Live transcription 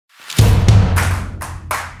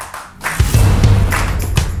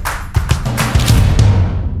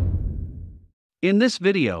In this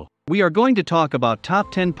video, we are going to talk about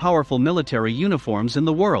top 10 powerful military uniforms in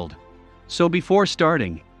the world. So before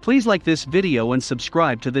starting, please like this video and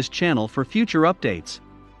subscribe to this channel for future updates.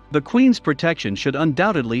 The Queen's protection should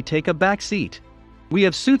undoubtedly take a back seat. We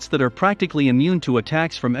have suits that are practically immune to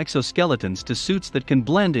attacks from exoskeletons to suits that can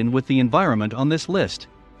blend in with the environment on this list.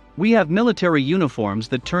 We have military uniforms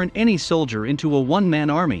that turn any soldier into a one-man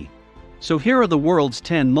army. So here are the world's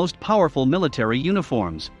 10 most powerful military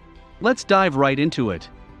uniforms. Let's dive right into it.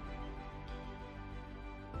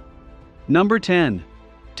 Number 10.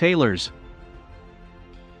 Tailors.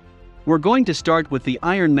 We're going to start with the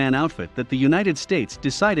Iron Man outfit that the United States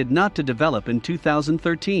decided not to develop in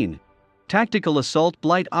 2013. Tactical Assault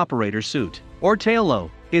Blight Operator Suit, or TAILO,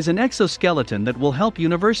 is an exoskeleton that will help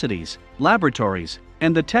universities, laboratories,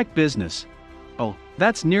 and the tech business. Oh,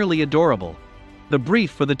 that's nearly adorable. The brief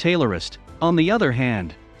for the tailorist, on the other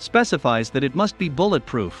hand, specifies that it must be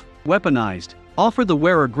bulletproof, weaponized, offer the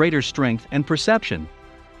wearer greater strength and perception,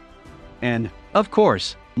 and, of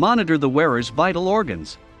course, monitor the wearer's vital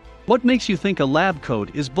organs. What makes you think a lab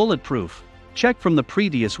coat is bulletproof? Check from the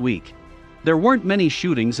previous week. There weren't many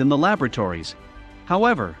shootings in the laboratories.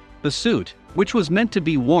 However, the suit, which was meant to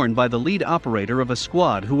be worn by the lead operator of a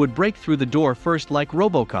squad who would break through the door first like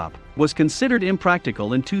RoboCop, was considered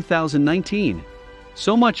impractical in 2019.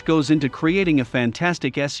 So much goes into creating a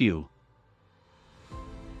fantastic SU.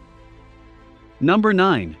 Number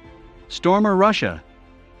 9. Stormer Russia.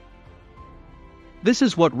 This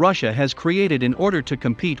is what Russia has created in order to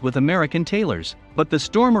compete with American tailors, but the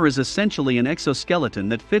Stormer is essentially an exoskeleton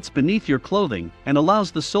that fits beneath your clothing and allows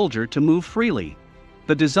the soldier to move freely.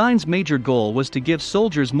 The design's major goal was to give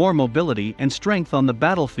soldiers more mobility and strength on the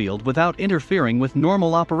battlefield without interfering with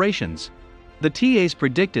normal operations. The TAs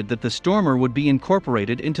predicted that the Stormer would be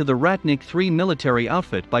incorporated into the Ratnik 3 military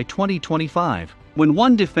outfit by 2025, when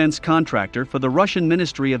one defense contractor for the Russian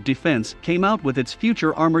Ministry of Defense came out with its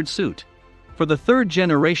future armored suit. For the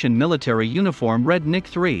third-generation military uniform Ratnik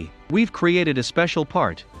 3, we've created a special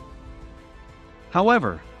part.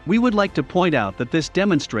 However, we would like to point out that this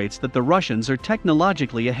demonstrates that the Russians are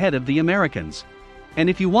technologically ahead of the Americans. And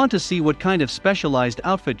if you want to see what kind of specialized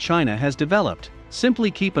outfit China has developed,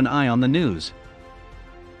 simply keep an eye on the news.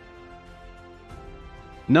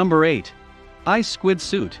 Number 8. Ice Squid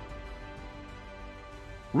Suit.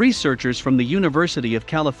 Researchers from the University of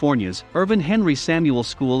California's Irvin Henry Samuel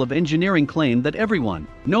School of Engineering claim that everyone,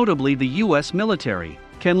 notably the U.S. military,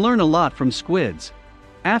 can learn a lot from squids.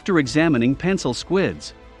 After examining pencil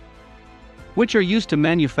squids, which are used to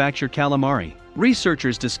manufacture calamari,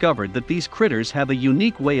 researchers discovered that these critters have a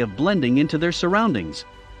unique way of blending into their surroundings.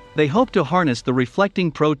 They hope to harness the reflecting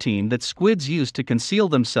protein that squids use to conceal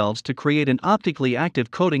themselves to create an optically active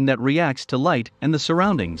coating that reacts to light and the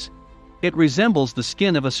surroundings. It resembles the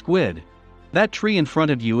skin of a squid. That tree in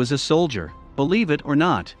front of you is a soldier, believe it or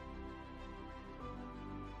not.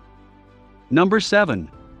 Number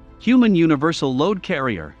 7. Human Universal Load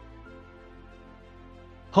Carrier.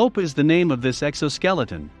 Hope is the name of this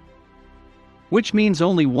exoskeleton, which means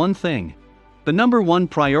only one thing. The number one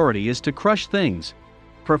priority is to crush things.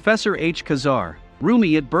 Professor H. Khazar,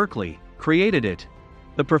 Rumi at Berkeley, created it.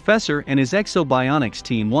 The professor and his exobionics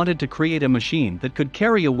team wanted to create a machine that could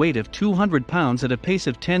carry a weight of 200 pounds at a pace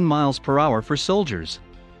of 10 miles per hour for soldiers.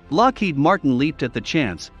 Lockheed Martin leaped at the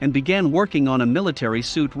chance and began working on a military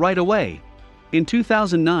suit right away. In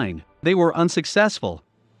 2009, they were unsuccessful.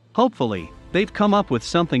 Hopefully, they've come up with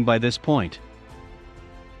something by this point.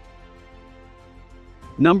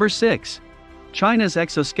 Number 6. China's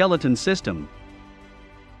exoskeleton system.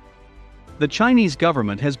 The Chinese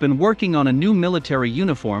government has been working on a new military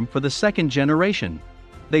uniform for the second generation.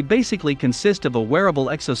 They basically consist of a wearable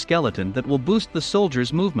exoskeleton that will boost the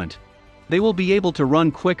soldiers' movement. They will be able to run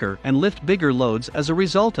quicker and lift bigger loads as a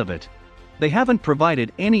result of it. They haven't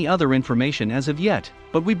provided any other information as of yet,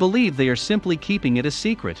 but we believe they are simply keeping it a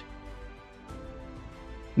secret.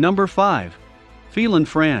 Number 5. Phelan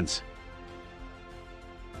France.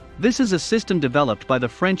 This is a system developed by the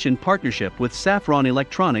French in partnership with Safran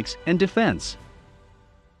Electronics and Defense.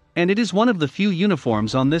 And it is one of the few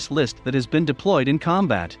uniforms on this list that has been deployed in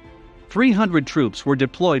combat. 300 troops were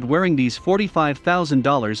deployed wearing these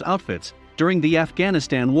 $45,000 outfits during the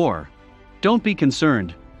Afghanistan war. Don't be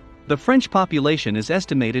concerned. The French population is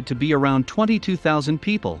estimated to be around 22,000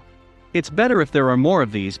 people. It's better if there are more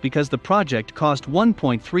of these because the project cost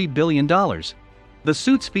 $1.3 billion. The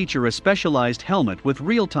suits feature a specialized helmet with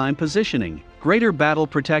real-time positioning, greater battle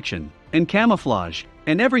protection, and camouflage,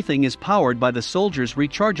 and everything is powered by the soldiers'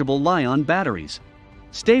 rechargeable Li-ion batteries.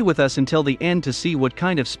 Stay with us until the end to see what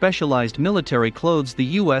kind of specialized military clothes the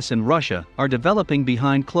US and Russia are developing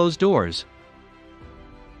behind closed doors.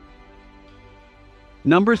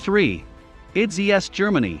 Number 3. IDS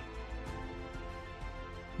Germany.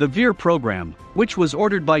 The VIR program, which was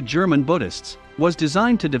ordered by German Buddhists, was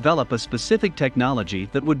designed to develop a specific technology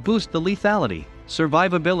that would boost the lethality,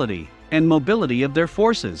 survivability, and mobility of their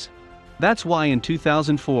forces. That's why in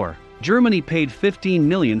 2004, Germany paid $15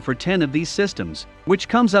 million for 10 of these systems, which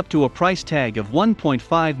comes up to a price tag of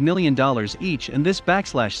 $1.5 million each, and this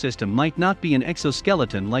system might not be an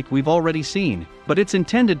exoskeleton like we've already seen, but it's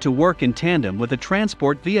intended to work in tandem with a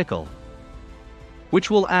transport vehicle, which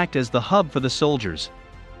will act as the hub for the soldiers.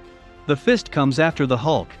 The fist comes after the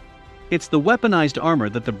Hulk. It's the weaponized armor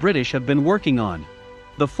that the British have been working on.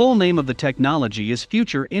 The full name of the technology is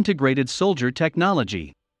Future Integrated Soldier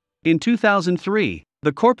Technology. In 2003,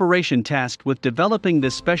 the corporation tasked with developing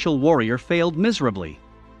this special warrior failed miserably.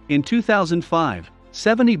 In 2005,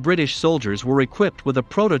 70 British soldiers were equipped with a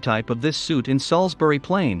prototype of this suit in Salisbury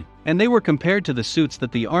Plain, and they were compared to the suits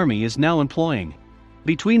that the Army is now employing.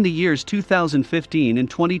 Between the years 2015 and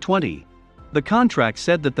 2020, the contract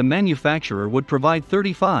said that the manufacturer would provide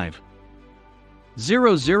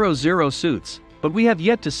 35,000 suits, but we have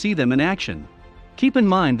yet to see them in action. Keep in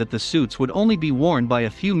mind that the suits would only be worn by a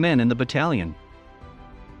few men in the battalion.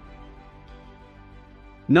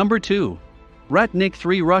 Number 2. Ratnik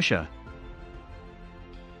 3 Russia.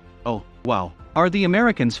 Oh, wow, are the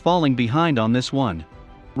Americans falling behind on this one?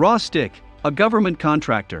 Ratnik, a government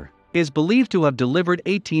contractor, is believed to have delivered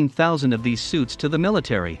 18,000 of these suits to the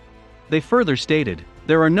military. They further stated,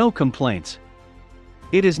 there are no complaints.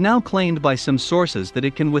 It is now claimed by some sources that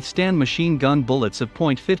it can withstand machine gun bullets of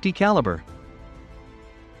 .50 caliber.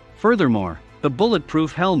 Furthermore, the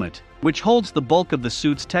bulletproof helmet, which holds the bulk of the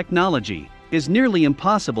suit's technology, is nearly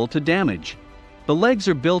impossible to damage. The legs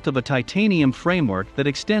are built of a titanium framework that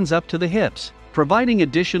extends up to the hips, providing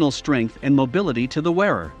additional strength and mobility to the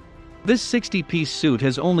wearer. This 60-piece suit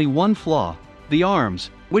has only one flaw: the arms,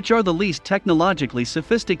 which are the least technologically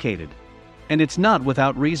sophisticated. And it's not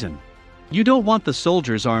without reason. You don't want the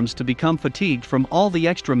soldiers' arms to become fatigued from all the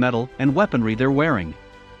extra metal and weaponry they're wearing.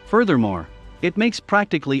 Furthermore, it makes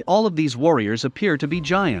practically all of these warriors appear to be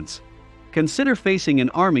giants. Consider facing an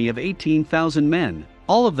army of 18,000 men,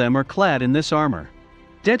 all of them are clad in this armor.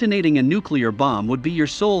 Detonating a nuclear bomb would be your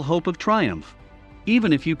sole hope of triumph.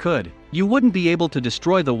 Even if you could, you wouldn't be able to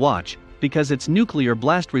destroy the watch, because it's nuclear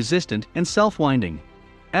blast resistant and self-winding.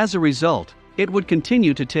 As a result, it would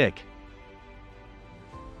continue to tick.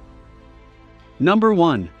 Number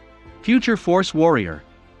 1. Future Force Warrior.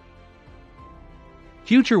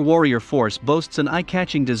 Future Warrior Force boasts an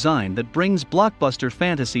eye-catching design that brings blockbuster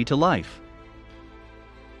fantasy to life.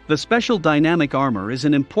 The special dynamic armor is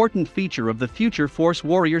an important feature of the Future Force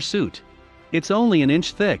Warrior suit. It's only an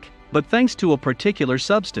inch thick, but thanks to a particular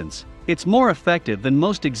substance, it's more effective than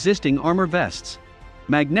most existing armor vests.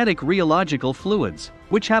 Magnetic rheological fluids,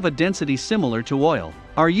 which have a density similar to oil,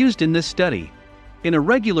 are used in this study. In a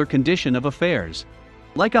regular condition of affairs,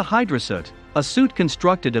 like a hydrosuit, a suit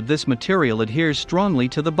constructed of this material adheres strongly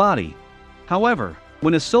to the body. However,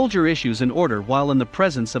 when a soldier issues an order while in the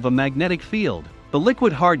presence of a magnetic field, the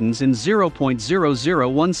liquid hardens in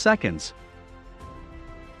 0.001 seconds.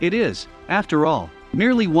 It is, after all,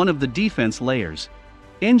 merely one of the defense layers.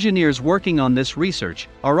 Engineers working on this research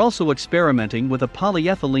are also experimenting with a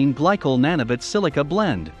polyethylene glycol nanobit silica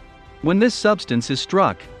blend. When this substance is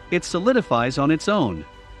struck, it solidifies on its own.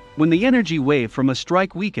 When the energy wave from a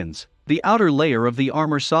strike weakens, the outer layer of the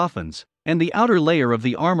armor softens, and the outer layer of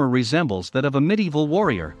the armor resembles that of a medieval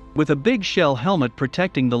warrior, with a big shell helmet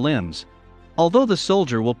protecting the limbs. Although the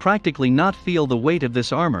soldier will practically not feel the weight of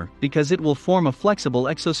this armor because it will form a flexible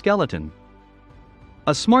exoskeleton.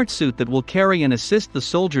 A smart suit that will carry and assist the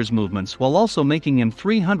soldier's movements while also making him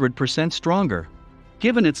 300% stronger.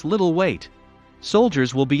 Given its little weight,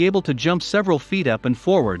 soldiers will be able to jump several feet up and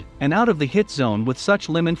forward and out of the hit zone with such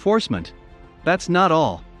limb enforcement. That's not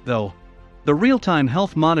all, though. The real-time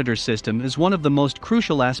health monitor system is one of the most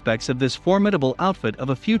crucial aspects of this formidable outfit of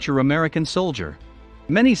a future American soldier.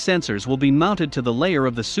 Many sensors will be mounted to the layer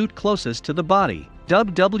of the suit closest to the body,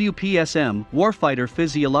 dubbed WPSM, Warfighter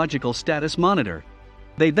Physiological Status Monitor.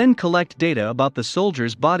 They then collect data about the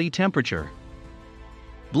soldier's body temperature,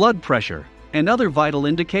 blood pressure, and other vital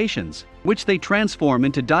indications, which they transform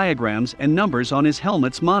into diagrams and numbers on his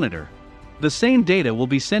helmet's monitor. The same data will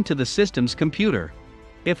be sent to the system's computer.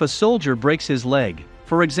 If a soldier breaks his leg,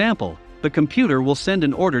 for example, the computer will send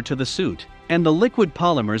an order to the suit, and the liquid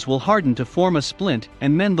polymers will harden to form a splint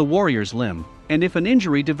and mend the warrior's limb. And if an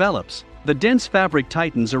injury develops, the dense fabric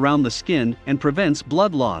tightens around the skin and prevents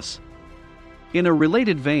blood loss. In a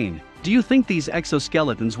related vein, do you think these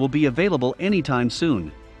exoskeletons will be available anytime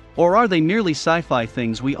soon? Or are they merely sci-fi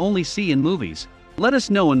things we only see in movies? Let us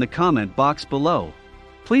know in the comment box below.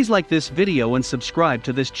 Please like this video and subscribe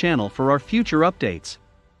to this channel for our future updates.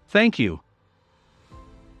 Thank you.